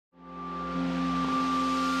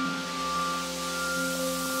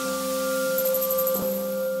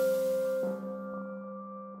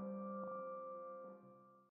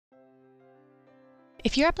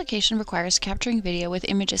If your application requires capturing video with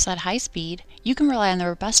images at high speed, you can rely on the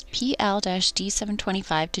robust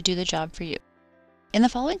PL-D725 to do the job for you. In the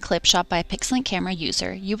following clip shot by a Pixelink camera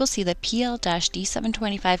user, you will see the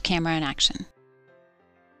PL-D725 camera in action.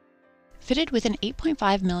 Fitted with an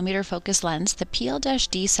 8.5mm focus lens, the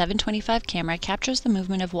PL-D725 camera captures the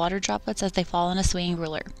movement of water droplets as they fall on a swinging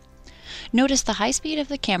ruler. Notice the high speed of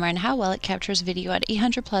the camera and how well it captures video at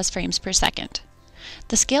 800+ frames per second.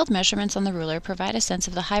 The scaled measurements on the ruler provide a sense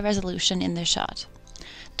of the high resolution in this shot.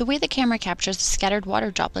 The way the camera captures the scattered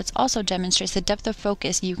water droplets also demonstrates the depth of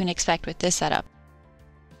focus you can expect with this setup.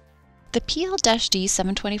 The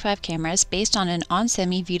PL-D725 camera is based on an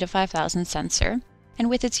onsemi Vita5000 sensor,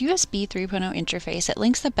 and with its USB 3.0 interface, it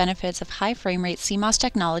links the benefits of high frame rate CMOS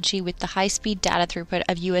technology with the high-speed data throughput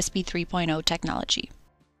of USB 3.0 technology.